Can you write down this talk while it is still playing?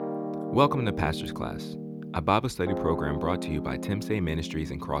Welcome to Pastor's Class, a Bible study program brought to you by Timsay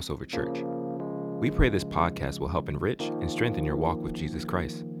Ministries and Crossover Church. We pray this podcast will help enrich and strengthen your walk with Jesus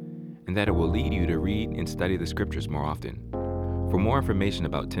Christ, and that it will lead you to read and study the scriptures more often. For more information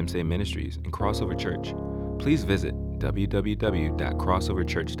about Timsay Ministries and Crossover Church, please visit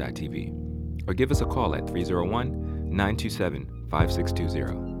www.crossoverchurch.tv or give us a call at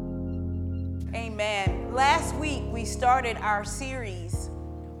 301-927-5620. Amen. Last week we started our series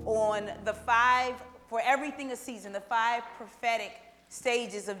on the five, for everything a season, the five prophetic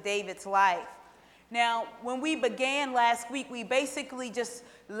stages of David's life. Now, when we began last week, we basically just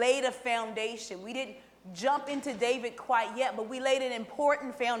laid a foundation. We didn't jump into David quite yet, but we laid an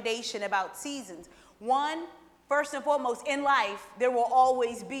important foundation about seasons. One, first and foremost, in life, there will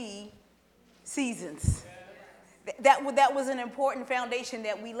always be seasons. That was an important foundation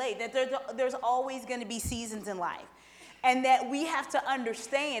that we laid, that there's always going to be seasons in life. And that we have to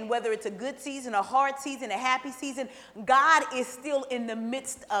understand whether it's a good season, a hard season, a happy season, God is still in the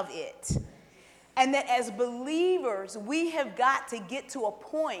midst of it. And that as believers, we have got to get to a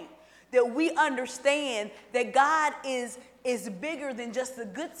point that we understand that God is bigger than just the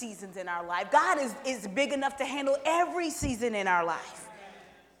good seasons in our life. God is big enough to handle every season in our life.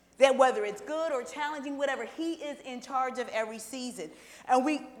 That whether it's good or challenging, whatever, he is in charge of every season. And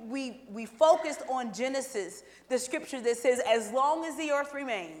we focused on Genesis, the scripture that says, as long as the earth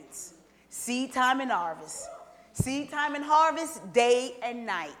remains, seed time and harvest. Seed time and harvest, day and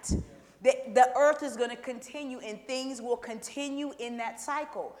night. The earth is going to continue and things will continue in that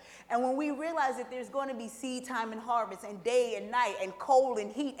cycle. And when we realize that there's going to be seed time and harvest and day and night and cold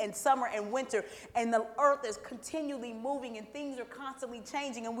and heat and summer and winter, and the earth is continually moving and things are constantly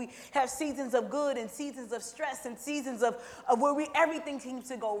changing, and we have seasons of good and seasons of stress and seasons of where everything seems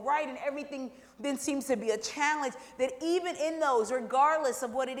to go right and everything then seems to be a challenge, that even in those, regardless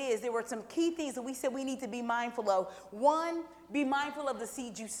of what it is, there were some key things that we said we need to be mindful of. One, be mindful of the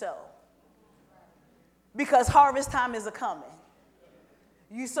seed you sow. Because harvest time is a-coming.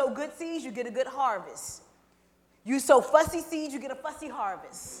 You sow good seeds, you get a good harvest. You sow fussy seeds, you get a fussy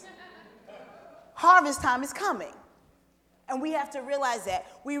harvest. Harvest time is coming. And we have to realize that.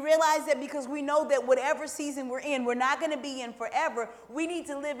 We realize that because we know that whatever season we're in, we're not going to be in forever. We need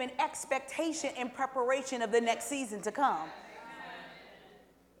to live in expectation and preparation of the next season to come.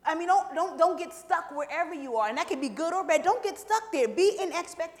 I mean, don't get stuck wherever you are. And that can be good or bad. Don't get stuck there. Be in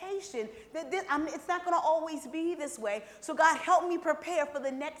expectation that it's not going to always be this way. So God, help me prepare for the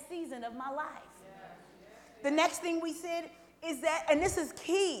next season of my life. The next thing we said is that, and this is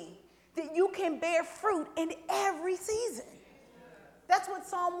key, that you can bear fruit in every season. That's what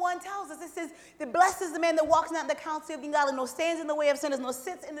Psalm 1 tells us. It says, that blessed is the man that walks not in the counsel of the ungodly, nor stands in the way of sinners, nor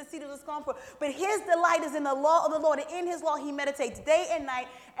sits in the seat of the scornful. But his delight is in the law of the Lord, and in his law he meditates day and night,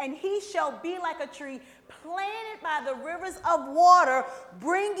 and he shall be like a tree planted by the rivers of water,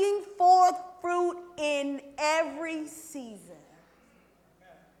 bringing forth fruit in every season.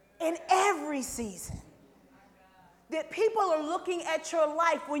 In every season. That people are looking at your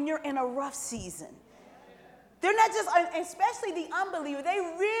life when you're in a rough season. They're not just, especially the unbeliever, they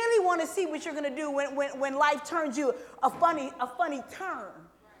really want to see what you're going to do when life turns you a funny turn.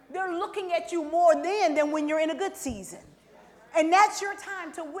 They're looking at you more then than when you're in a good season. And that's your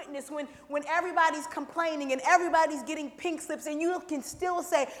time to witness when everybody's complaining and everybody's getting pink slips and you can still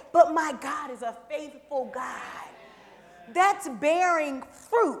say, but my God is a faithful God. That's bearing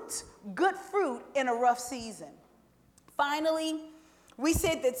fruit, good fruit in a rough season. Finally, we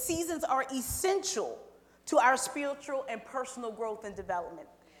said that seasons are essential to our spiritual and personal growth and development.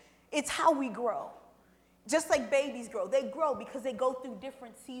 It's how we grow. Just like babies grow. They grow because they go through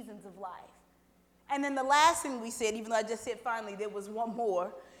different seasons of life. And then the last thing we said, even though I just said finally, there was one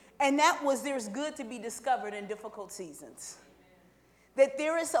more, and that was there's good to be discovered in difficult seasons. That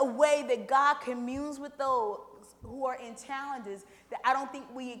there is a way that God communes with those who are in challenges that I don't think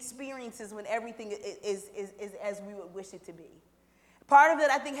we experience when everything is as we would wish it to be. Part of it,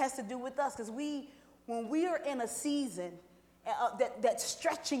 I think, has to do with us, because when we are in a season that's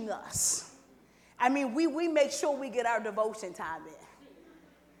stretching us, I mean, we make sure we get our devotion time in.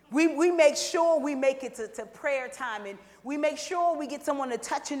 We make sure we make it to prayer time, and we make sure we get someone to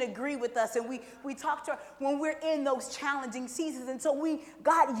touch and agree with us, and we talk to when we're in those challenging seasons. And so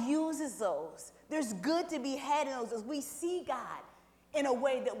God uses those. There's good to be had in those as we see God in a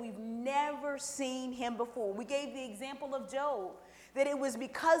way that we've never seen him before. We gave the example of Job, that it was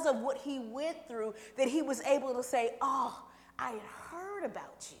because of what he went through that he was able to say, oh, I had heard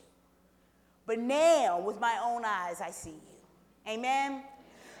about you, but now with my own eyes I see you. Amen?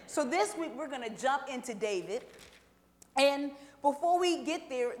 So this week we're going to jump into David, and before we get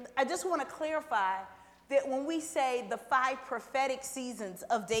there, I just want to clarify that when we say the 5 prophetic seasons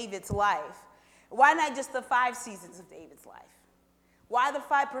of David's life, why not just the 5 seasons of David's life? Why the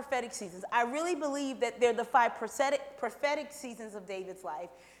 5 prophetic seasons? I really believe that they're the 5 prophetic seasons of David's life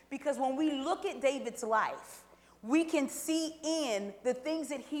because when we look at David's life, we can see in the things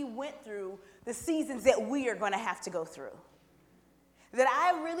that he went through, the seasons that we are going to have to go through. That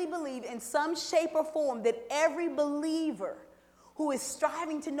I really believe in some shape or form that every believer who is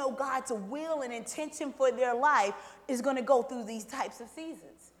striving to know God's will and intention for their life is going to go through these types of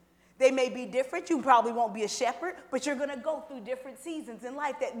seasons. They may be different. You probably won't be a shepherd, but you're going to go through different seasons in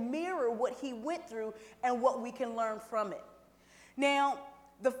life that mirror what he went through and what we can learn from it. Now,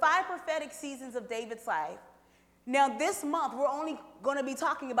 the 5 prophetic seasons of David's life. Now, this month, we're only going to be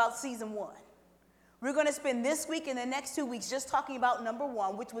talking about season 1. We're going to spend this week and the next 2 weeks just talking about number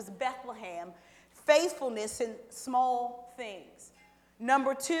 1, which was Bethlehem, faithfulness in small things.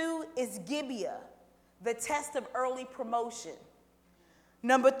 Number 2 is Gibeah, the test of early promotion.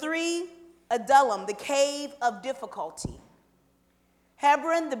 Number 3, Adullam, the cave of difficulty.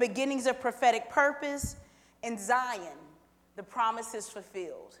 Hebron, the beginnings of prophetic purpose. And Zion, the promises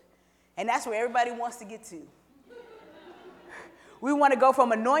fulfilled. And that's where everybody wants to get to. We want to go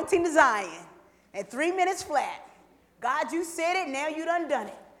from anointing to Zion in 3 minutes flat. God, you said it, now you done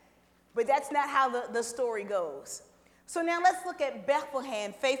it. But that's not how the story goes. So now let's look at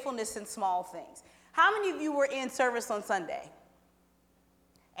Bethlehem, faithfulness in small things. How many of you were in service on Sunday?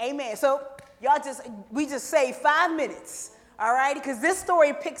 Amen. So we just saved 5 minutes, all right? Because this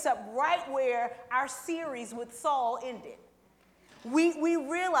story picks up right where our series with Saul ended. We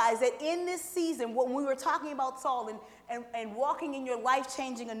realized that in this season, when we were talking about Saul and walking in your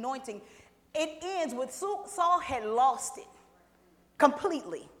life-changing anointing, it ends with Saul had lost it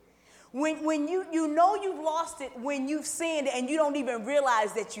completely. When you know you've lost it when you've sinned and you don't even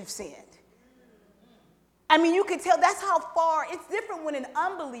realize that you've sinned. I mean, you can tell that's how far. It's different when an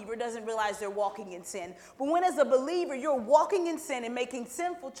unbeliever doesn't realize they're walking in sin. But when as a believer, you're walking in sin and making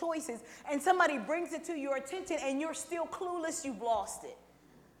sinful choices and somebody brings it to your attention and you're still clueless, you've lost it.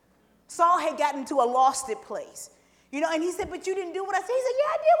 Saul had gotten to a lost it place. And he said, but you didn't do what I said. He said,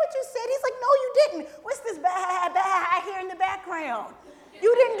 yeah, I did what you said. He's like, no, you didn't. What's this bah here in the background?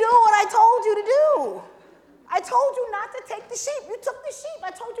 You didn't do what I told you to do. I told you not to take the sheep. You took the sheep.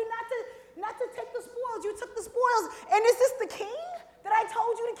 I told you not to take the spoils. You took the spoils. And is this the king that I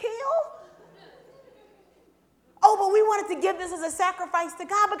told you to kill? Oh, but we wanted to give this as a sacrifice to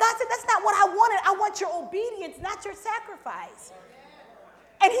God. But God said, that's not what I wanted. I want your obedience, not your sacrifice.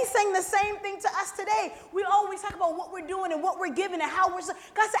 And he's saying the same thing to us today. We always talk about what we're doing and what we're giving and how we're.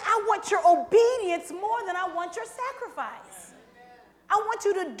 God said, I want your obedience more than I want your sacrifice. I want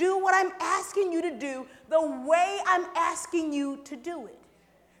you to do what I'm asking you to do the way I'm asking you to do it.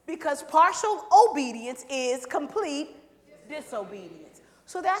 Because partial obedience is complete disobedience.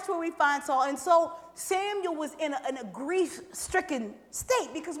 So that's where we find Saul. And so Samuel was in a grief-stricken state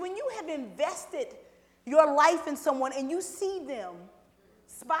because when you have invested your life in someone and you see them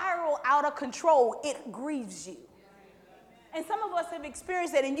spiral out of control, it grieves you. And some of us have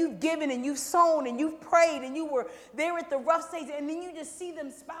experienced that, and you've given and you've sown and you've prayed and you were there at the rough stage, and then you just see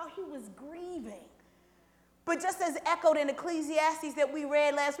them spiral. He was grieving. But just as echoed in Ecclesiastes that we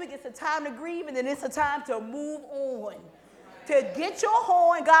read last week, it's a time to grieve and then it's a time to move on. To get your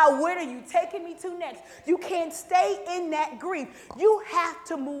horn, God, where are you taking me to next? You can't stay in that grief. You have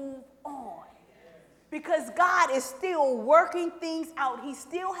to move on. Because God is still working things out. He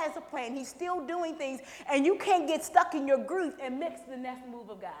still has a plan. He's still doing things. And you can't get stuck in your grief and miss the next move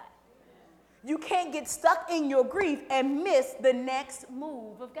of God. You can't get stuck in your grief and miss the next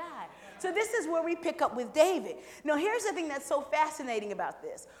move of God. So this is where we pick up with David. Now, here's the thing that's so fascinating about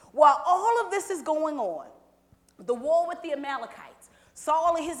this. While all of this is going on, the war with the Amalekites,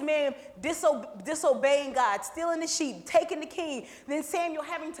 Saul and his men disobeying God, stealing the sheep, taking the king, then Samuel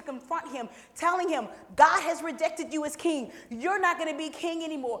having to confront him, telling him, God has rejected you as king. You're not going to be king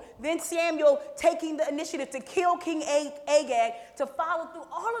anymore. Then Samuel taking the initiative to kill King Agag, to follow through.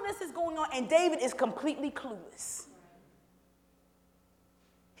 All of this is going on, and David is completely clueless.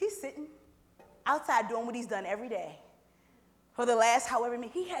 He's sitting outside doing what he's done every day for the last however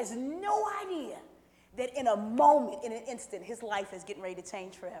many. He has no idea that in a moment, in an instant, his life is getting ready to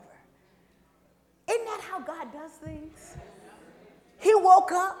change forever. Isn't that how God does things? He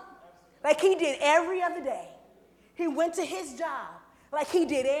woke up like he did every other day. He went to his job like he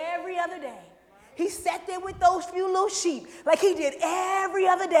did every other day. He sat there with those few little sheep like he did every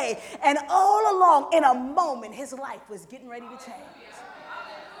other day. And all along, in a moment, his life was getting ready to change.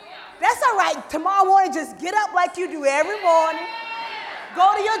 That's all right. Tomorrow morning, just get up like you do every morning.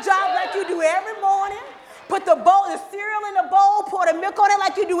 Go to your job like you do every morning. Put the cereal in the bowl, pour the milk on it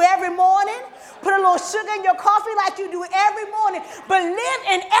like you do every morning. Put a little sugar in your coffee like you do every morning. But live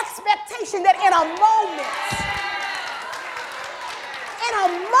in expectation that in a moment,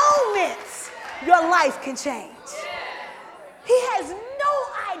 your life can change. He has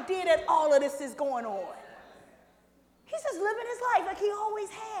no idea that all of this is going on. He's just living his life like he always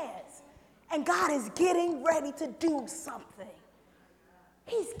has. And God is getting ready to do something.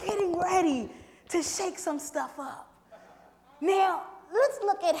 He's getting ready to shake some stuff up. Now, let's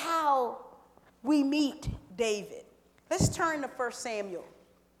look at how we meet David. Let's turn to 1 Samuel,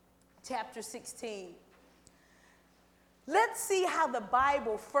 chapter 16. Let's see how the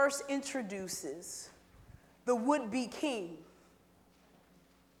Bible first introduces the would-be king.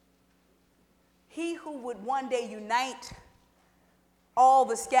 He who would one day unite all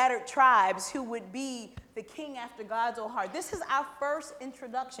the scattered tribes, who would be the king after God's own heart. This is our first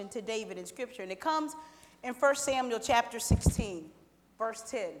introduction to David in Scripture, and it comes in 1 Samuel chapter 16, verse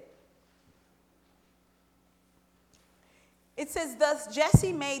 10. It says, "Thus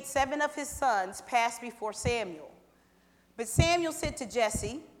Jesse made 7 of his sons pass before Samuel. But Samuel said to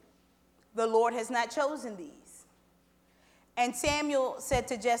Jesse, 'The Lord has not chosen these.' And Samuel said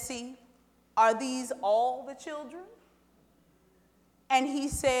to Jesse, 'Are these all the children?' And he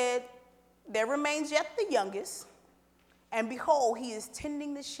said, 'There remains yet the youngest, and behold, he is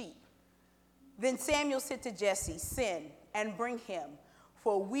tending the sheep.' Then Samuel said to Jesse, 'Send and bring him,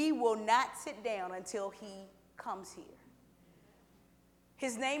 for we will not sit down until he comes here.'"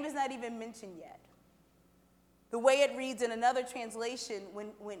 His name is not even mentioned yet. The way it reads in another translation,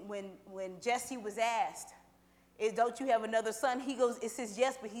 when Jesse was asked, "Don't you have another son?" It says,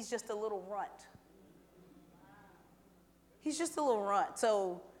 "Yes, but he's just a little runt." He's just a little runt.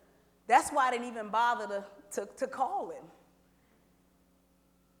 So that's why I didn't even bother to call him.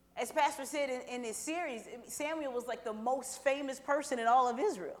 As Pastor said in this series, Samuel was like the most famous person in all of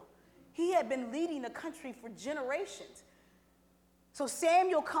Israel. He had been leading the country for generations. So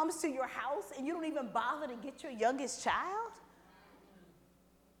Samuel comes to your house and you don't even bother to get your youngest child?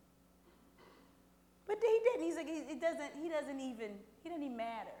 But he didn't. He's like, he doesn't even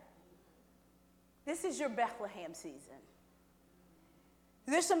matter. This is your Bethlehem season.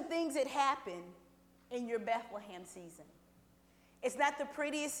 There's some things that happen in your Bethlehem season. It's not the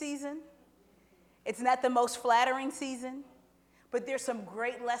prettiest season. It's not the most flattering season. But there's some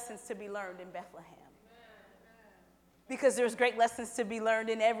great lessons to be learned in Bethlehem. Because there's great lessons to be learned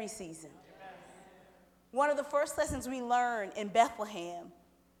in every season. One of the first lessons we learn in Bethlehem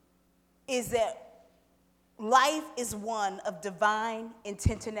is that life is one of divine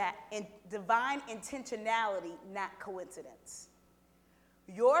intentionality, not coincidence.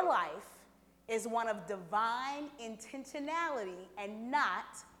 Your life is one of divine intentionality and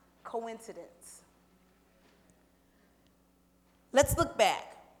not coincidence. Let's look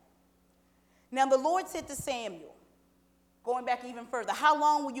back. Now the Lord said to Samuel, going back even further, "How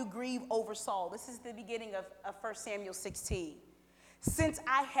long will you grieve over Saul?" This is the beginning of 1 Samuel 16. "Since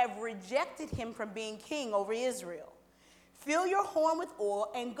I have rejected him from being king over Israel. Fill your horn with oil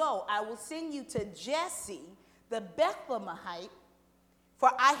and go. I will send you to Jesse the Bethlehemite,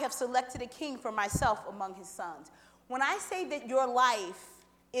 for I have selected a king for myself among his sons." When I say that your life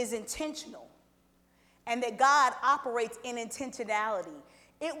is intentional and that God operates in intentionality,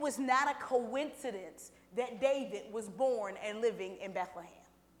 it was not a coincidence that David was born and living in Bethlehem.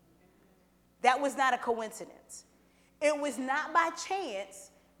 That was not a coincidence. It was not by chance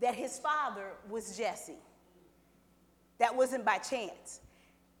that his father was Jesse. That wasn't by chance.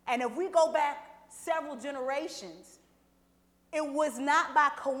 And if we go back several generations, it was not by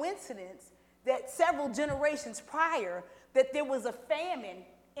coincidence that several generations prior that there was a famine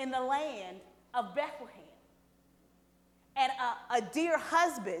in the land of Bethlehem. And a dear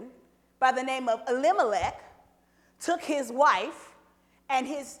husband by the name of Elimelech took his wife and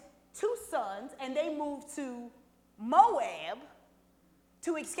his 2 sons, and they moved to Moab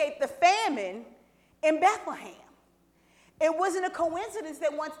to escape the famine in Bethlehem. It wasn't a coincidence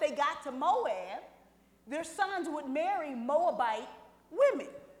that once they got to Moab, their sons would marry Moabite women.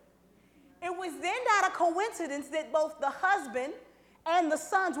 It was then not a coincidence that both the husband and the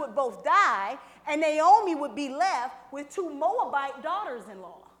sons would both die, and Naomi would be left with 2 Moabite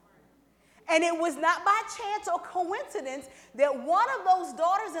daughters-in-law. And it was not by chance or coincidence that one of those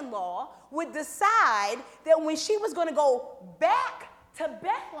daughters-in-law would decide that when she was going to go back to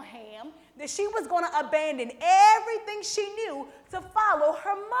Bethlehem, that she was going to abandon everything she knew to follow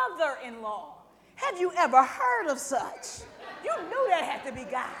her mother-in-law. Have you ever heard of such? You knew that had to be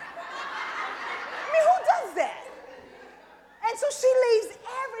God. I mean, who does that? And so she leaves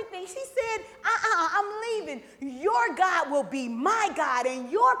everything. She said, I'm leaving. Your God will be my God,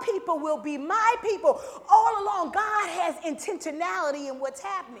 and your people will be my people. All along, God has intentionality in what's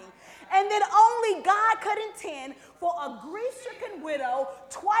happening. And then only God could intend for a grief-stricken widow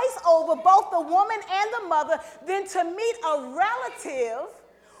twice over, both the woman and the mother, then to meet a relative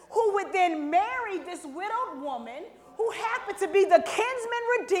who would then marry this widowed woman, who happened to be the kinsman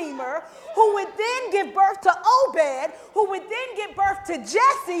redeemer, who would then give birth to Obed, who would then give birth to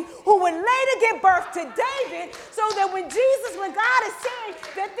Jesse, who would later give birth to David, so that when God is saying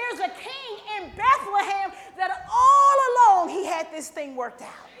that there's a king in Bethlehem, that all along he had this thing worked out.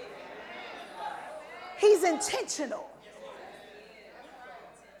 He's intentional.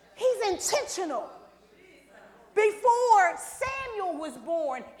 He's intentional. Before Samuel was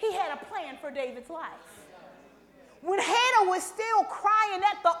born, he had a plan for David's life. When Hannah was still crying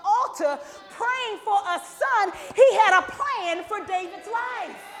at the altar, praying for a son, he had a plan for David's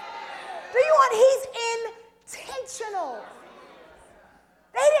life. Do you want? He's intentional.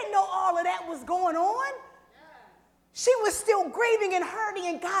 They didn't know all of that was going on. She was still grieving and hurting,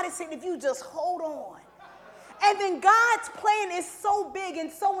 and God is saying, if you just hold on. And then God's plan is so big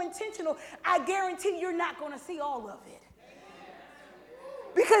and so intentional, I guarantee you're not going to see all of it.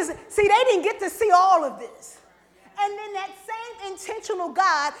 Because, see, they didn't get to see all of this. And then that same intentional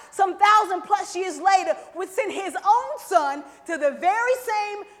God, some 1,000+ years later, would send his own son to the very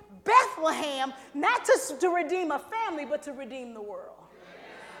same Bethlehem, not just to redeem a family, but to redeem the world.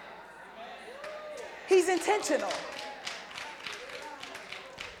 He's intentional.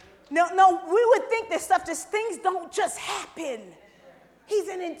 No, we would think that things don't just happen. He's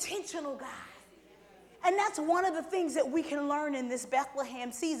an intentional God. And that's one of the things that we can learn in this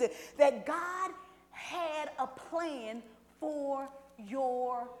Bethlehem season, that God had a plan for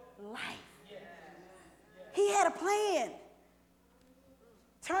your life. He had a plan.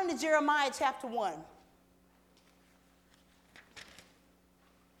 Turn to Jeremiah chapter 1.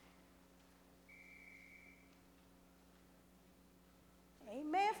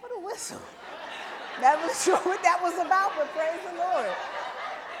 Amen for the whistle. Not really sure what that was about, but praise the Lord.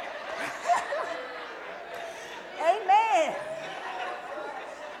 Amen.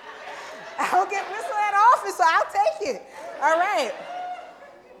 I don't get whistle at office, so I'll take it. All right.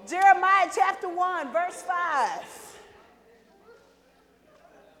 Jeremiah chapter 1, verse 5.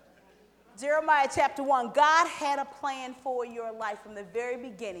 Jeremiah chapter 1. God had a plan for your life from the very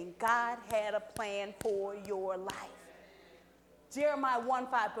beginning. God had a plan for your life. Jeremiah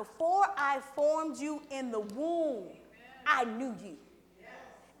 1:5, before I formed you in the womb, I knew you.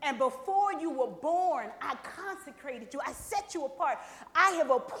 And before you were born, I consecrated you. I set you apart. I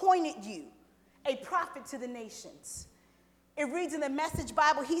have appointed you a prophet to the nations. It reads in the Message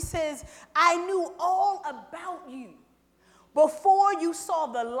Bible, he says, I knew all about you before you saw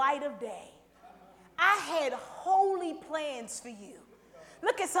the light of day. I had holy plans for you.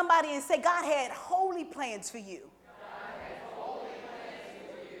 Look at somebody and say, God had holy plans for you.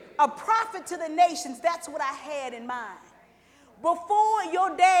 A prophet to the nations, that's what I had in mind. Before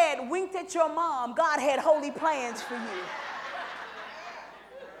your dad winked at your mom, God had holy plans for you.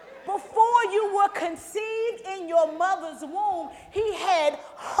 Before you were conceived in your mother's womb, he had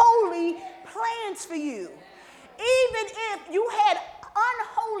holy plans for you. Even if you had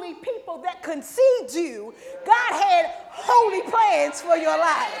unholy people that conceived you, God had holy plans for your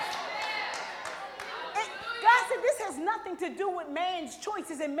life. God said this has nothing to do with man's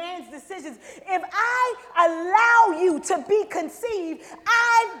choices and man's decisions. If I allow you to be conceived,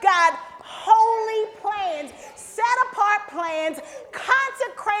 I've got holy plans, set apart plans,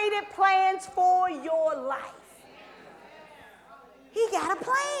 consecrated plans for your life. He got a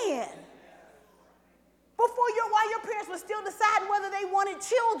plan. While your parents were still deciding whether they wanted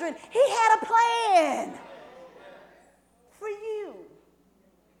children, he had a plan for you.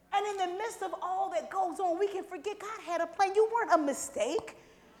 And in the midst of all that goes on, we can forget God had a plan. You weren't a mistake.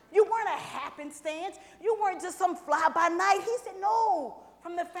 You weren't a happenstance. You weren't just some fly-by-night. He said, no,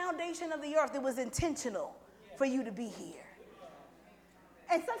 from the foundation of the earth, it was intentional for you to be here.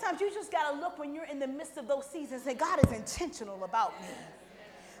 And sometimes you just got to look when you're in the midst of those seasons and say, God is intentional about me.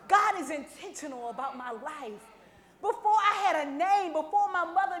 God is intentional about my life. Before I had a name, before my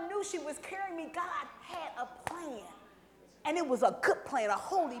mother knew she was carrying me, God had a plan. And it was a good plan, a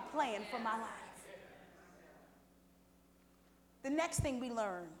holy plan for my life. The next thing we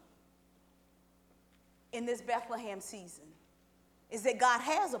learn in this Bethlehem season is that God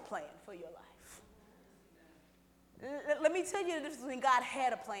has a plan for your life. Let me tell you the difference between God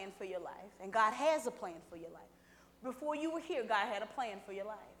had a plan for your life and God has a plan for your life. Before you were here, God had a plan for your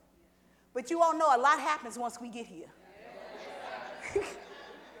life. But you all know a lot happens once we get here.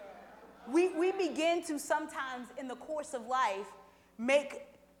 We begin to sometimes in the course of life make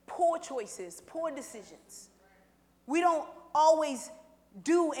poor choices, poor decisions. We don't always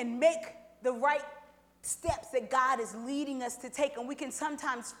do and make the right steps that God is leading us to take, and we can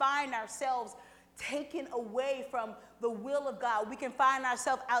sometimes find ourselves taken away from the will of God. We can find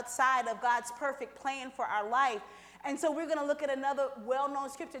ourselves outside of God's perfect plan for our life. And so we're going to look at another well-known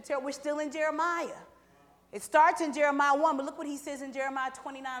scripture. We're still in Jeremiah. It starts in Jeremiah 1, but look what he says in Jeremiah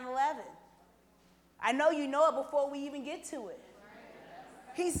 29:11. I know you know it before we even get to it.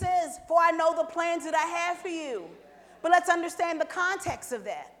 He says, for I know the plans that I have for you. But let's understand the context of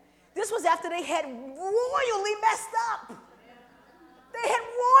that. This was after they had royally messed up. They had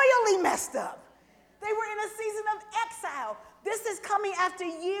royally messed up. They were in a season of exile. This is coming after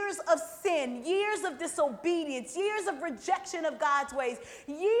years of sin, years of disobedience, years of rejection of God's ways,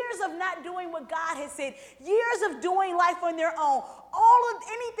 years of not doing what God has said, years of doing life on their own. All of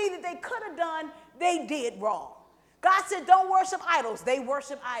anything that they could have done, they did wrong. God said, don't worship idols. They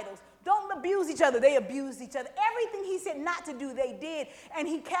worship idols. Don't abuse each other. They abused each other. Everything he said not to do, they did. And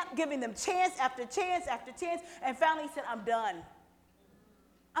he kept giving them chance after chance after chance. And finally he said, I'm done.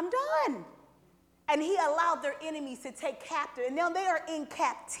 I'm done. And he allowed their enemies to take captive. And now they are in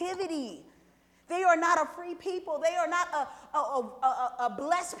captivity. They are not a free people. They are not a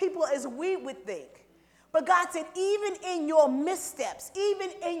blessed people as we would think. But God said, even in your missteps, even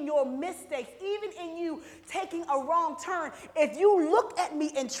in your mistakes, even in you taking a wrong turn, if you look at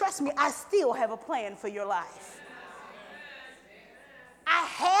me and trust me, I still have a plan for your life. I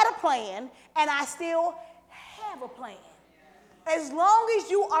had a plan, and I still have a plan. As long as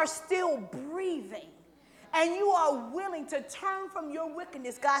you are still breathing and you are willing to turn from your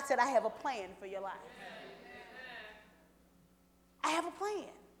wickedness, God said, I have a plan for your life. I have a plan.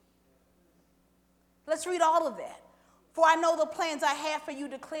 Let's read all of that. For I know the plans I have for you,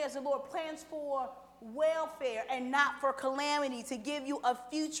 declares the Lord, plans for welfare and not for calamity, to give you a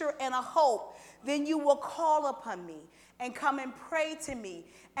future and a hope. Then you will call upon me and come and pray to me,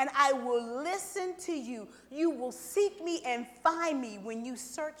 and I will listen to you. You will seek me and find me when you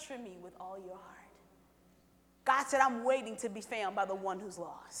search for me with all your heart. God said, I'm waiting to be found by the one who's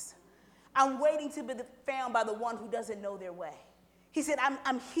lost. I'm waiting to be found by the one who doesn't know their way. He said,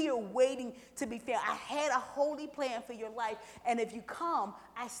 I'm here waiting to be found. I had a holy plan for your life, and if you come,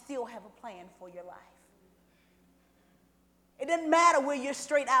 I still have a plan for your life. It doesn't matter where you're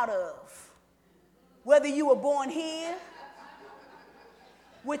straight out of, whether you were born here,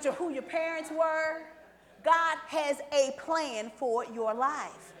 which or who your parents were. God has a plan for your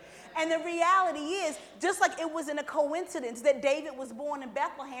life. And the reality is, just like it wasn't a coincidence that David was born in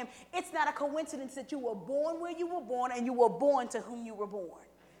Bethlehem, it's not a coincidence that you were born where you were born and you were born to whom you were born.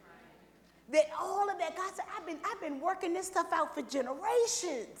 That all of that, God said, I've been working this stuff out for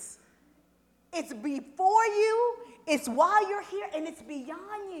generations. It's before you, it's while you're here, and it's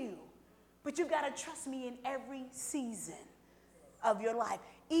beyond you. But you've got to trust me in every season of your life,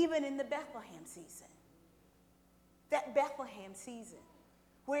 even in the Bethlehem season. That Bethlehem season,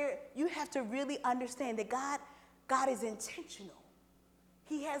 where you have to really understand that God is intentional.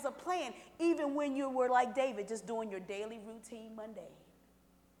 He has a plan, even when you were like David, just doing your daily routine mundane.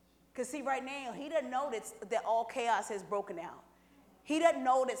 Because see, right now, he doesn't know that all chaos has broken out. He doesn't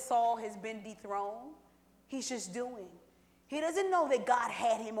know that Saul has been dethroned. He's just doing. He doesn't know that God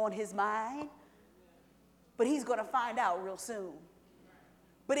had him on his mind. But he's going to find out real soon.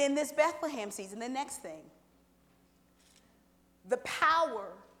 But in this Bethlehem season, the next thing, the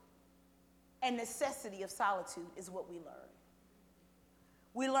power and necessity of solitude is what we learn.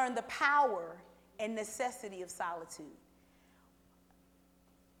 We learn the power and necessity of solitude.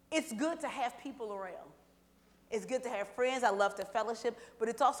 It's good to have people around. It's good to have friends. I love to fellowship, but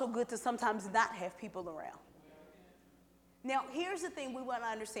it's also good to sometimes not have people around. Now, here's the thing we want to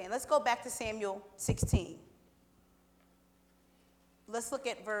understand. Let's go back to Samuel 16. Let's look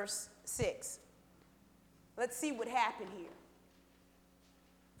at verse 6. Let's see what happened here.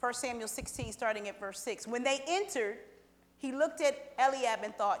 1 Samuel 16, starting at verse 6. When they entered, he looked at Eliab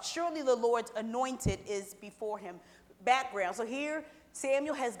and thought, surely the Lord's anointed is before him. Background. So here,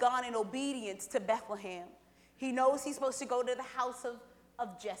 Samuel has gone in obedience to Bethlehem. He knows he's supposed to go to the house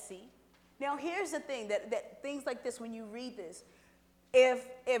of Jesse. Now, here's the thing, that things like this, when you read this,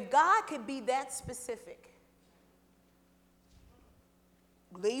 if God could be that specific,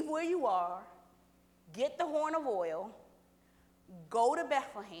 leave where you are, get the horn of oil, go to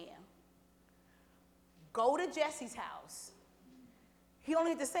Bethlehem, go to Jesse's house. He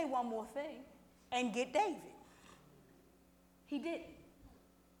only had to say one more thing, and get David. He didn't.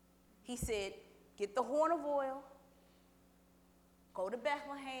 He said, get the horn of oil, go to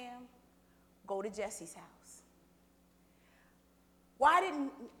Bethlehem, go to Jesse's house. Why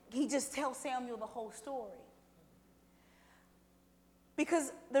didn't he just tell Samuel the whole story?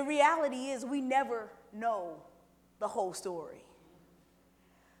 Because the reality is we never know the whole story.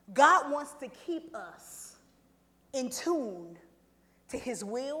 God wants to keep us in tune to his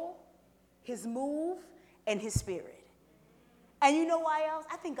will, his move, and his spirit. And you know why else?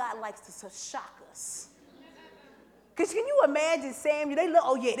 I think God likes to shock us. Because can you imagine Samuel? They look,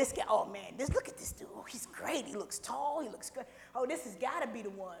 oh yeah, this guy, oh man, look at this dude. Oh, he's great. He looks tall. He looks great. Oh, this has got to be the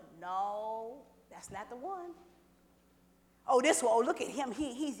one. No, that's not the one. Oh, this one. Oh, look at him.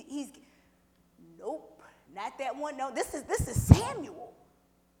 He's. Nope, not that one. No, this is Samuel,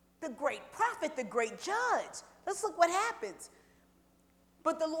 the great prophet, the great judge. Let's look what happens.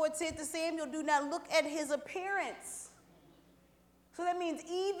 But the Lord said to Samuel, do not look at his appearance. So that means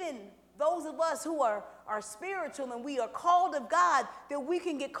even those of us who are spiritual and we are called of God, that we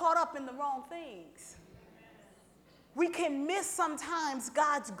can get caught up in the wrong things. We can miss sometimes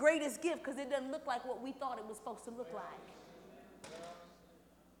God's greatest gift because it doesn't look like what we thought it was supposed to look like.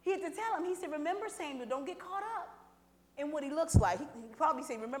 He had to tell him, he said, remember Samuel, don't get caught up in what he looks like. He probably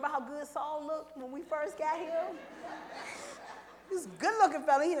said, remember how good Saul looked when we first got him? He's a good-looking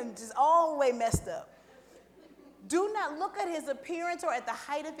fella. He done just all the way messed up. Do not look at his appearance or at the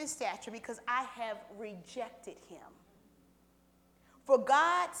height of his stature, because I have rejected him. For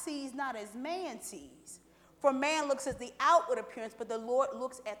God sees not as man sees. For man looks at the outward appearance, but the Lord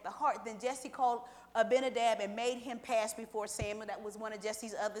looks at the heart. Then Jesse called Abinadab and made him pass before Samuel. That was one of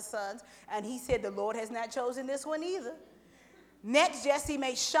Jesse's other sons. And he said, the Lord has not chosen this one either. Next, Jesse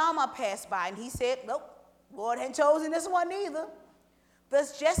made Shammah pass by, and he said, nope, Lord hadn't chosen this one either.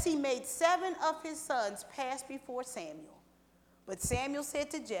 Thus Jesse made 7 of his sons pass before Samuel. But Samuel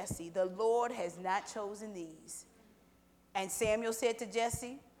said to Jesse, the Lord has not chosen these. And Samuel said to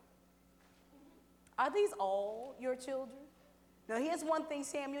Jesse, are these all your children? Now here's one thing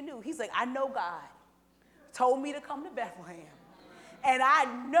Samuel knew. He's like, I know God told me to come to Bethlehem. And I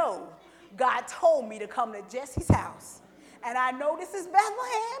know God told me to come to Jesse's house. And I know this is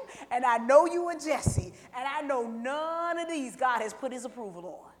Bethlehem, and I know you are Jesse, and I know none of these God has put his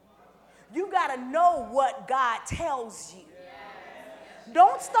approval on. You got to know what God tells you.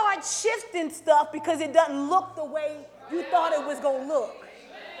 Don't start shifting stuff because it doesn't look the way you thought it was going to look.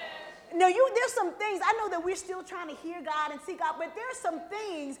 Now, there's some things, I know that we're still trying to hear God and see God, but there's some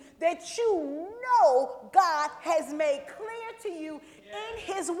things that you know God has made clear to you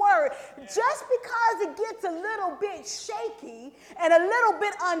in his word. Just because it gets a little bit shaky and a little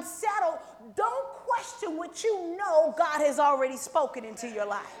bit unsettled, don't question what you know God has already spoken into your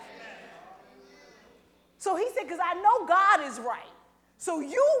life. So he said, because I know God is right. So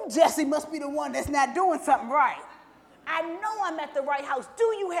you, Jesse, must be the one that's not doing something right. I know I'm at the right house. Do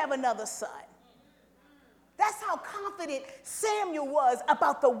you have another son? That's how confident Samuel was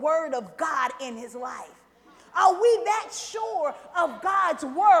about the word of God in his life. Are we that sure of God's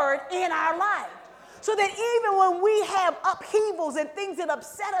word in our life? So that even when we have upheavals and things that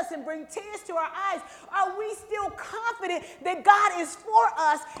upset us and bring tears to our eyes, are we still confident that God is for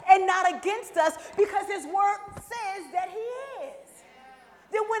us and not against us, because his word says that he is?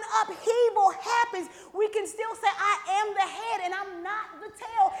 That when upheaval happens, we can still say, I am the head and I'm not the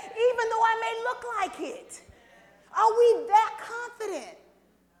tail, even though I may look like it. Are we that confident?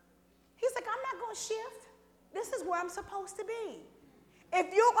 He's like, I'm not going to shift. This is where I'm supposed to be.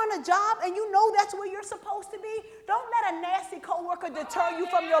 If you're on a job and you know that's where you're supposed to be, don't let a nasty coworker deter you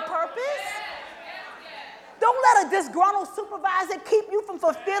from your purpose. Don't let a disgruntled supervisor keep you from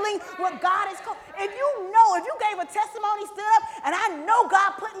fulfilling what God has called. If you gave a testimony, stood up, and I know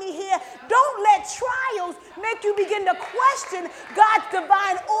God put me here, don't let trials make you begin to question God's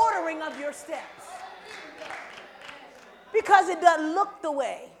divine ordering of your steps. Because it doesn't look the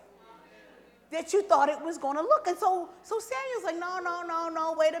way that you thought it was going to look. And so Samuel's like,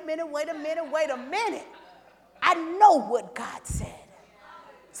 no, wait a minute. I know what God said.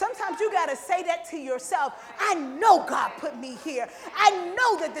 Sometimes you got to say that to yourself. I know God put me here. I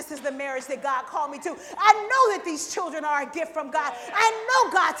know that this is the marriage that God called me to. I know that these children are a gift from God. I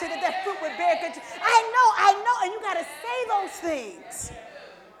know God said that fruit would bear good. I know. And you got to say those things,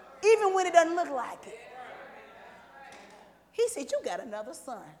 even when it doesn't look like it. He said, you got another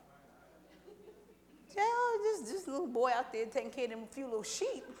son. Yeah, this little boy out there taking care of them few little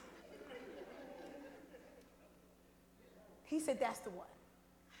sheep. He said, that's the one.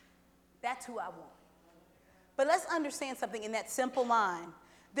 That's who I want. But let's understand something in that simple line.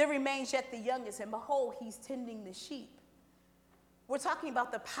 There remains yet the youngest, and behold, he's tending the sheep. We're talking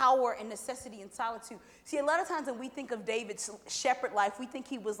about the power and necessity in solitude. See, a lot of times when we think of David's shepherd life, we think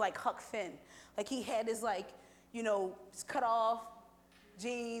he was like Huck Finn. Like he had his cut off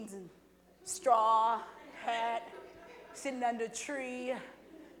jeans and straw hat, sitting under a tree,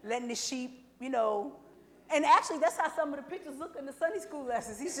 letting the sheep, And actually, that's how some of the pictures look in the Sunday school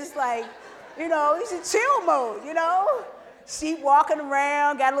lessons. He's just like, he's in chill mode, Sheep walking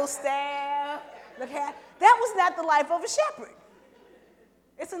around, got a little staff. That was not the life of a shepherd.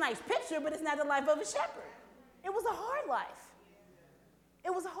 It's a nice picture, but it's not the life of a shepherd. It was a hard life. It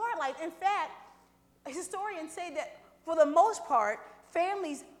was a hard life. In fact, historians say that for the most part,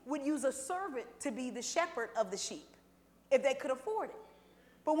 families would use a servant to be the shepherd of the sheep if they could afford it.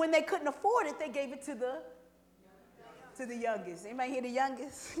 But when they couldn't afford it, they gave it to the youngest. Anybody hear the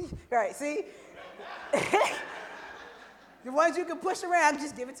youngest? Right, see? The ones you can push around,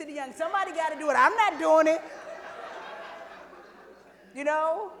 just give it to the youngest. Somebody got to do it. I'm not doing it.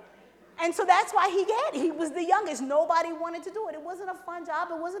 And so that's why he was the youngest. Nobody wanted to do it. It wasn't a fun job.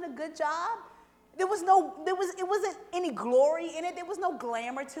 It wasn't a good job. It wasn't any glory in it. There was no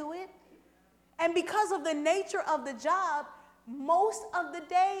glamour to it. And because of the nature of the job, most of the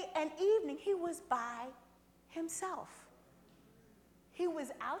day and evening, he was by himself. He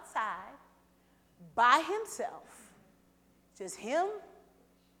was outside by himself. Just him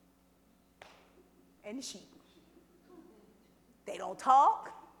and the sheep. They don't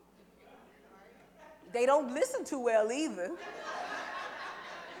talk. They don't listen too well either.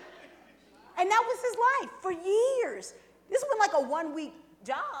 And that was his life for years. This wasn't like a 1-week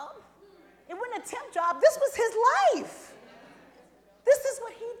job. It wasn't a temp job. This was his life. This is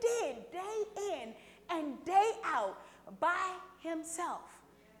what he did day in and day out by himself.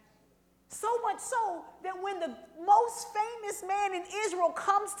 So much so that when the most famous man in Israel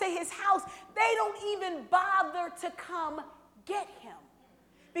comes to his house, they don't even bother to come get him.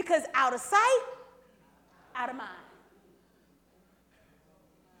 Because out of sight, out of mind.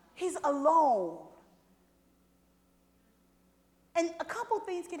 He's alone. And a couple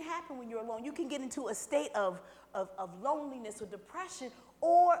things can happen when you're alone. You can get into a state of loneliness or depression,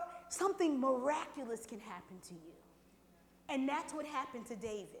 or something miraculous can happen to you. And that's what happened to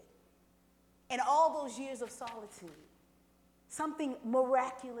David. In all those years of solitude, something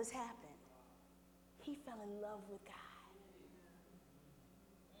miraculous happened. He fell in love with God.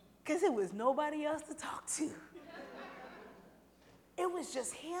 Because there was nobody else to talk to. It was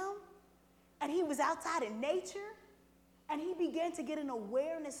just him, and he was outside in nature, and he began to get an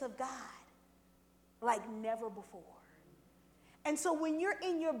awareness of God like never before. And so when you're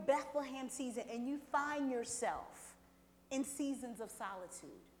in your Bethlehem season and you find yourself in seasons of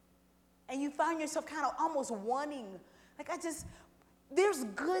solitude, and you find yourself kind of almost wanting, there's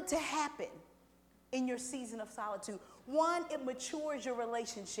good to happen in your season of solitude. One, it matures your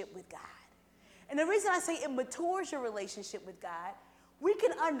relationship with God. And the reason I say it matures your relationship with God, we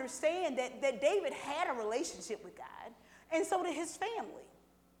can understand that David had a relationship with God, and so did his family.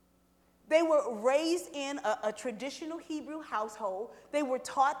 They were raised in a traditional Hebrew household. They were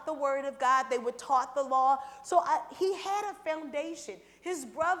taught the word of God. They were taught the law. So he had a foundation. His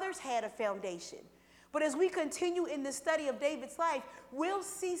brothers had a foundation. But as we continue in the study of David's life, we'll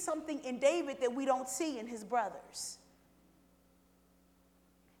see something in David that we don't see in his brothers.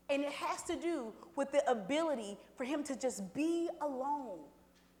 And it has to do with the ability for him to just be alone.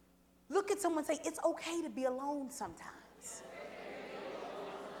 Look at someone and say, it's okay to be alone sometimes.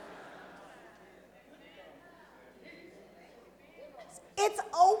 It's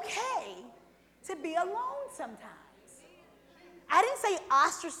okay to be alone sometimes. I didn't say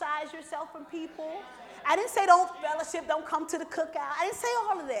ostracize yourself from people. I didn't say don't fellowship, don't come to the cookout. I didn't say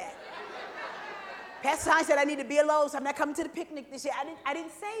all of that. Pastor Hines said I need to be alone, so I'm not coming to the picnic this year. I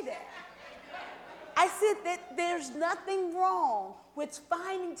didn't say that. I said that there's nothing wrong with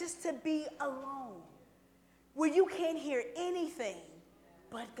finding just to be alone, where you can't hear anything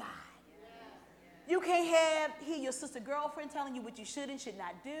but God. You can't hear your sister girlfriend telling you what you should and should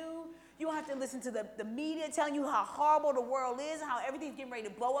not do. You don't have to listen to the media telling you how horrible the world is and how everything's getting ready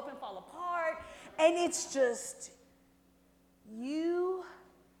to blow up and fall apart. And it's just you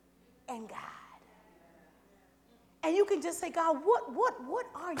and God. And you can just say, God, what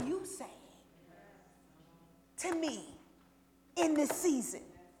are you saying to me in this season?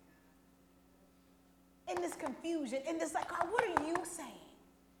 In this confusion, in this God, what are you saying?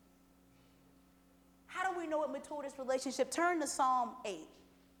 How do we know it matured this relationship? Turn to Psalm 8.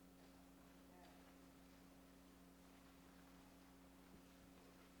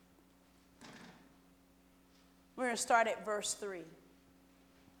 We're going to start at verse 3.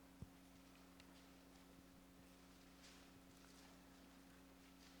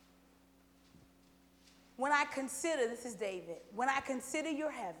 consider, this is David, when I consider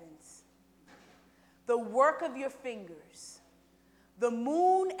your heavens, the work of your fingers, the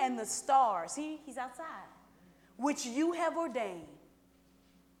moon and the stars, he's outside, which you have ordained,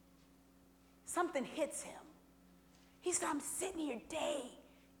 something hits him. He said, I'm sitting here day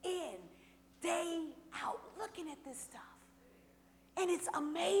in, day out, looking at this stuff. And it's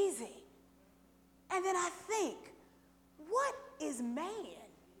amazing. And then I think, what is man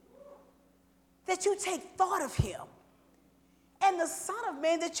that you take thought of him? And the Son of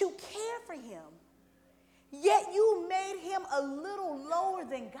Man that you care for him? Yet you made him a little lower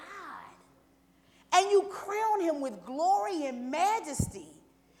than God. And you crown him with glory and majesty.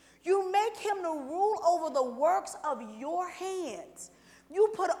 You make him to rule over the works of your hands.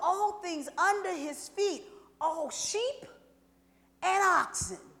 You put all things under his feet, all sheep and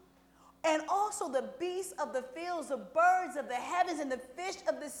oxen, and also the beasts of the fields, the birds of the heavens, and the fish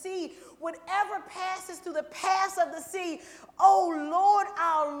of the sea, whatever passes through the paths of the sea. Oh Lord,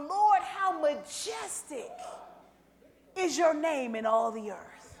 our Lord, how majestic is your name in all the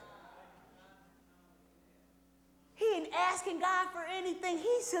earth. He ain't asking God for anything.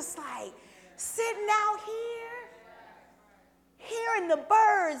 He's just like sitting out here, hearing the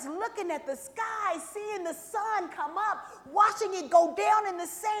birds, looking at the sky, seeing the sun come up, watching it go down in the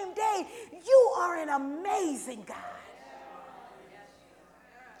same day. You are an amazing God.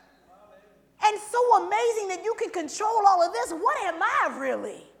 And so amazing that you can control all of this. What am I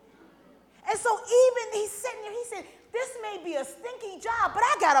really? And so even he's sitting there, he said, this may be a stinky job, but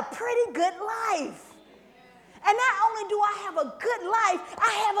I got a pretty good life. And not only do I have a good life,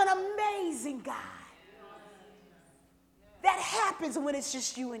 I have an amazing God. That happens when it's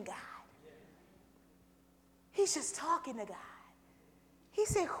just you and God. He's just talking to God. He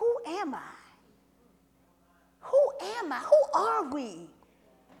said, who am I? Who am I? Who are we?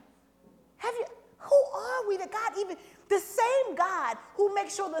 Who are we that God even, the same God who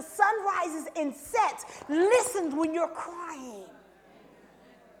makes sure the sun rises and sets, listens when you're crying.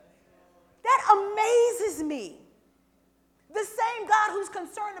 That amazes me. The same God who's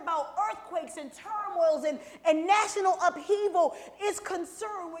concerned about earthquakes and turmoils and national upheaval is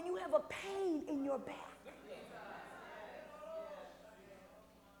concerned when you have a pain in your back.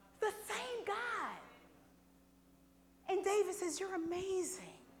 The same God. And David says, you're amazing.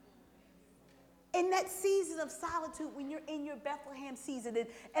 In that season of solitude, when you're in your Bethlehem season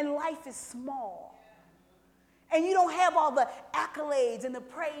and life is small, and you don't have all the accolades and the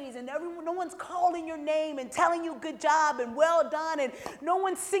praise, and no one's calling your name and telling you good job and well done, and no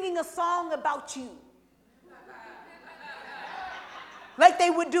one's singing a song about you like they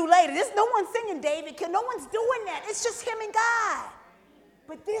would do later. There's no one singing David. No one's doing that. It's just him and God.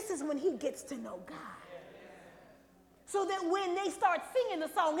 But this is when he gets to know God. So that when they start singing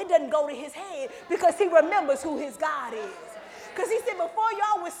the song, it doesn't go to his head because he remembers who his God is. Because he said, before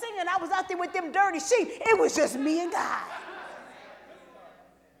y'all was singing, I was out there with them dirty sheep. It was just me and God.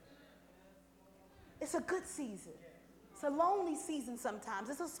 It's a good season. It's a lonely season sometimes.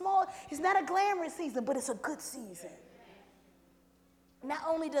 It's not a glamorous season, but it's a good season. Not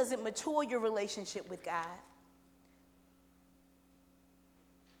only does it mature your relationship with God,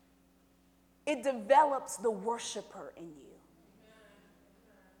 it develops the worshiper in you.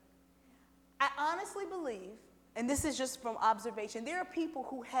 I honestly believe, and this is just from observation, there are people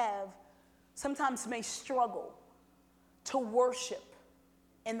who sometimes may struggle to worship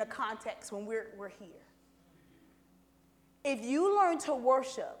in the context when we're here. If you learn to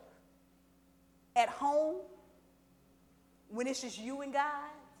worship at home, when it's just you and God,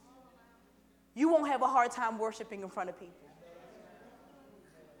 you won't have a hard time worshiping in front of people.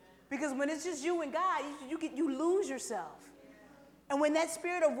 Because when it's just you and God, you lose yourself. And when that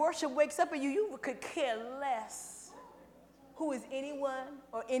spirit of worship wakes up in you, you could care less who is anyone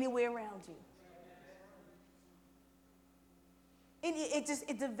or anywhere around you.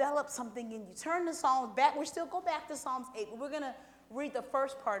 It develops something in you. Turn the Psalms back. Go back to Psalms 8. We're going to read the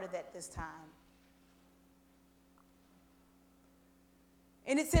first part of that this time.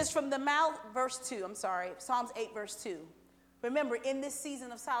 And it says from the mouth, Psalms 8, verse 2. Remember, in this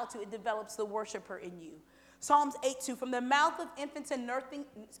season of solitude, it develops the worshiper in you. Psalms 8:2. From the mouth of infants and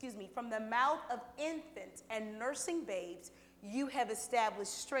nursing babes, you have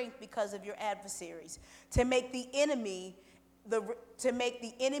established strength because of your adversaries, to make the enemy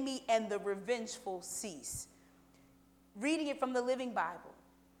and the revengeful cease. Reading it from the Living Bible.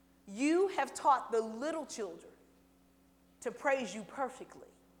 You have taught the little children to praise you perfectly.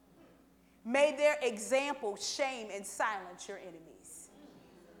 May their example shame and silence your enemies.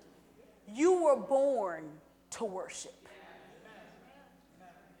 You were born to worship.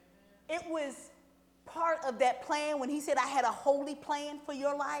 It was part of that plan, when he said, I had a holy plan for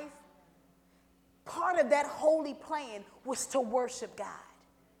your life, part of that holy plan was to worship God.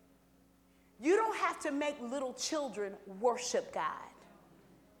 You don't have to make little children worship God.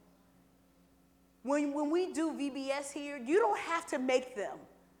 When we do VBS here, you don't have to make them.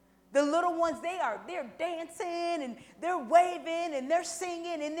 The little ones, they're dancing and they're waving and they're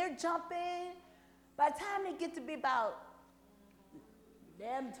singing and they're jumping. By the time they get to be about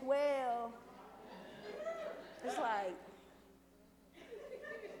 11, 12, it's like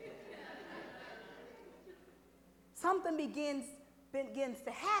something begins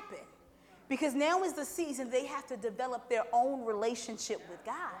to happen, because now is the season they have to develop their own relationship with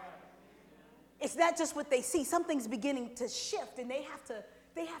God. It's not just what they see. Something's beginning to shift, and they have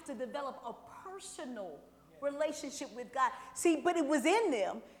to develop a personal relationship with God. See, but it was in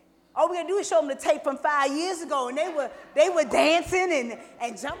them. All we gotta do is show them the tape from 5 years ago, and they were dancing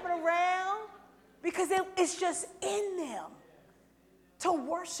and jumping around, because it's just in them to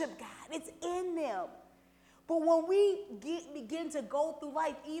worship God. It's in them. But when we begin to go through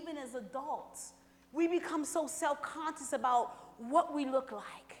life, even as adults, we become so self-conscious about what we look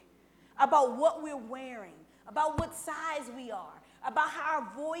like, about what we're wearing, about what size we are, about how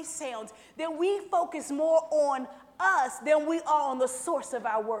our voice sounds, that we focus more on us than we are on the source of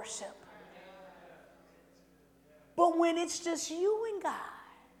our worship. But when it's just you and God,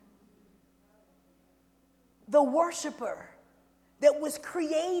 the worshiper that was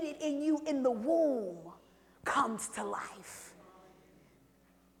created in you in the womb comes to life.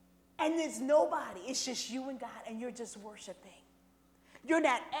 And there's nobody, it's just you and God, and you're just worshiping. You're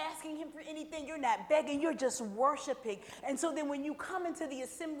not asking him for anything. You're not begging. You're just worshiping. And so then when you come into the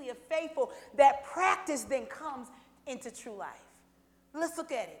assembly of faithful, that practice then comes into true life. Let's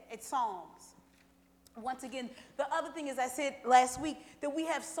look at it. It's Psalms. Once again, the other thing is, I said last week, that we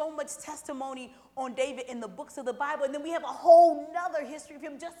have so much testimony on David in the books of the Bible, and then we have a whole nother history of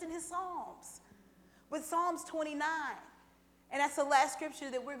him just in his Psalms. With Psalms 29. And that's the last scripture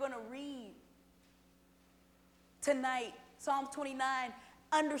that we're going to read tonight. Psalms 29,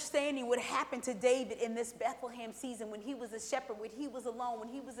 understanding what happened to David in this Bethlehem season, when he was a shepherd, when he was alone, when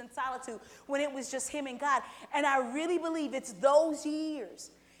he was in solitude, when it was just him and God. And I really believe it's those years,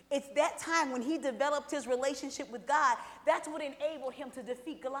 it's that time when he developed his relationship with God, that's what enabled him to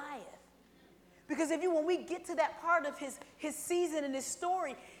defeat Goliath. Because when we get to that part of his season and his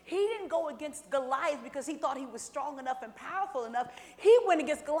story, he didn't go against Goliath because he thought he was strong enough and powerful enough. He went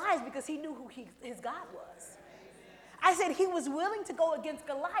against Goliath because he knew who his God was. I said he was willing to go against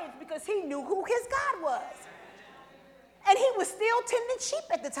Goliath because he knew who his God was. And he was still tending sheep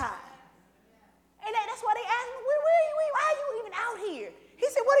at the time. And that's why they asked him, why are you even out here? He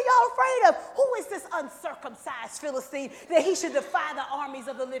said, what are y'all afraid of? Who is this uncircumcised Philistine that he should defy the armies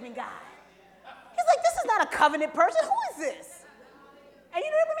of the living God? He's like, this is not a covenant person. Who is this? And every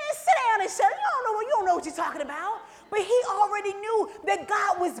man sit down and shut. You don't know what you're talking about. But he already knew that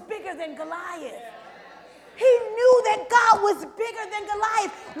God was bigger than Goliath. He knew that God was bigger than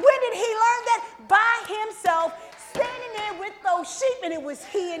Goliath. When did he learn that? By himself, standing there with those sheep, and it was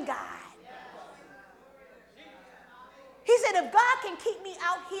he and God. He said, if God can keep me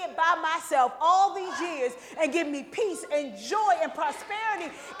out here by myself all these years and give me peace and joy and prosperity,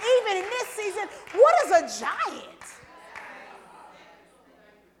 even in this season, what is a giant?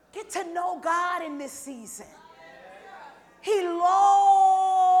 Get to know God in this season. He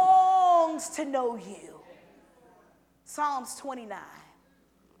longs to know you. Psalms 29.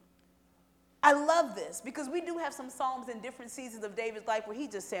 I love this because we do have some Psalms in different seasons of David's life where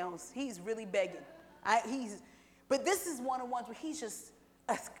he's really begging. But this is one of the ones where he's just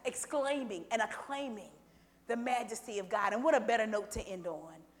exclaiming and acclaiming the majesty of God. And what a better note to end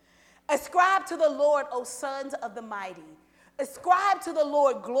on. Ascribe to the Lord, O sons of the mighty. Ascribe to the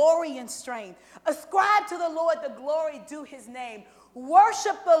Lord glory and strength. Ascribe to the Lord the glory due his name.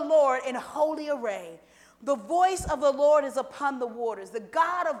 Worship the Lord in holy array. The voice of the Lord is upon the waters. The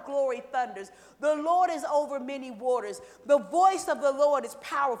God of glory thunders. The Lord is over many waters. The voice of the Lord is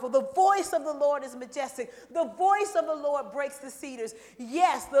powerful. The voice of the Lord is majestic. The voice of the Lord breaks the cedars.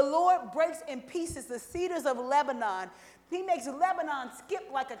 Yes, the Lord breaks in pieces the cedars of Lebanon. He makes Lebanon skip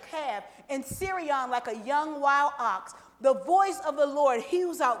like a calf and Syrian like a young wild ox. The voice of the Lord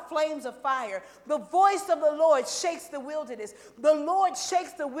hews out flames of fire. The voice of the Lord shakes the wilderness. The Lord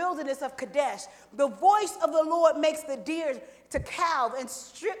shakes the wilderness of Kadesh. The voice of the Lord makes the deer to calve and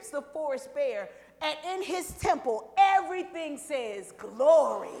strips the forest bare. And in his temple, everything says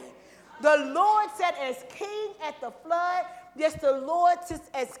glory. The Lord sat as king at the flood. Yes, the Lord sits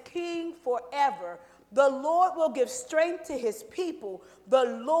as king forever. The Lord will give strength to his people.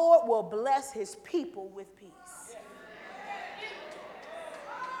 The Lord will bless his people with peace.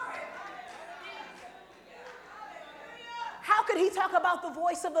 How could he talk about the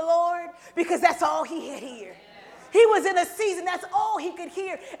voice of the Lord? Because that's all he had here. He was in a season, that's all he could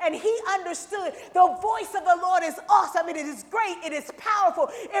hear. And he understood the voice of the Lord is awesome. It is great. It is powerful.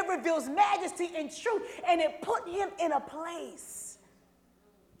 It reveals majesty and truth. And it put him in a place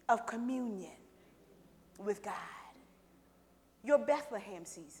of communion with God. Your Bethlehem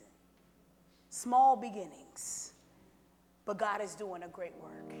season. Small beginnings. But God is doing a great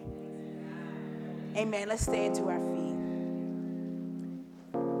work. Amen. Let's stand to our feet.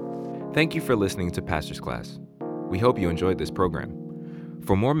 Thank you for listening to Pastor's Class. We hope you enjoyed this program.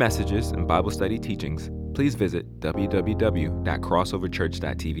 For more messages and Bible study teachings, please visit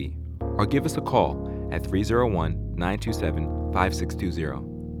www.crossoverchurch.tv or give us a call at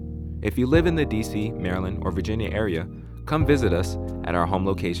 301-927-5620. If you live in the D.C., Maryland, or Virginia area, come visit us at our home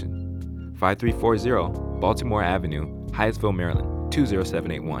location, 5340 Baltimore Avenue, Hyattsville, Maryland,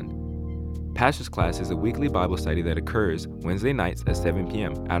 20781. Pastor's Class is a weekly Bible study that occurs Wednesday nights at 7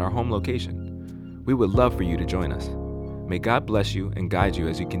 p.m. at our home location. We would love for you to join us. May God bless you and guide you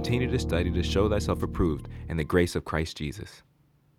as you continue to study to show thyself approved in the grace of Christ Jesus.